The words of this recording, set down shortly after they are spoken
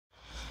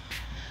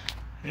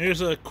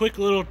Here's a quick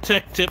little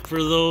tech tip for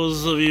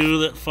those of you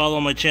that follow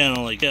my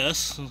channel, I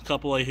guess. A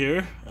couple I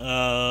hear.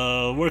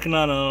 Working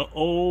on a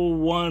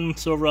 01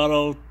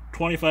 Silverado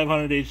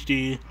 2500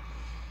 HD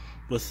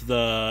with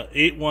the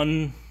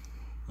 81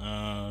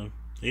 the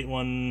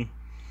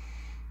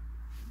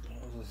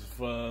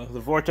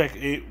Vortec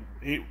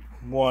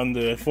 881,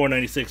 the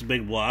 496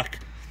 big block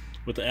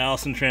with the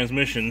Allison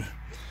transmission.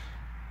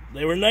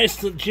 They were nice.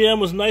 The GM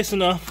was nice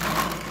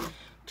enough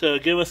to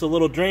give us a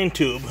little drain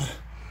tube.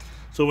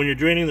 So when you're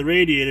draining the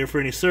radiator for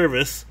any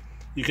service,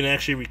 you can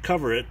actually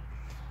recover it.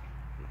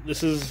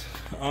 This is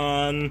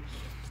on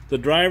the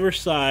driver's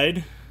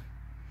side.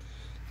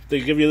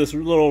 They give you this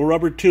little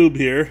rubber tube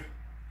here,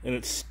 and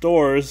it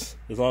stores,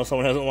 as long as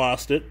someone hasn't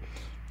lost it,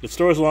 it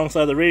stores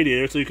alongside the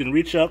radiator, so you can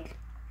reach up,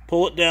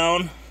 pull it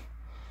down,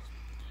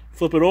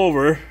 flip it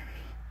over,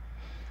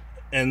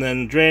 and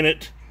then drain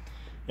it,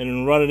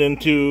 and run it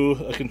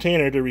into a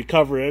container to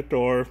recover it,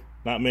 or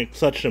not make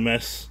such a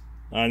mess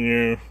on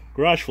your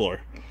garage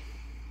floor.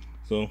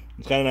 So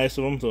it's kind of nice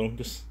of them. So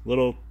just a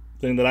little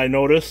thing that I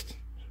noticed,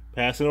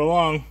 passing it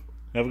along.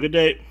 Have a good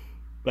day.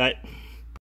 Bye.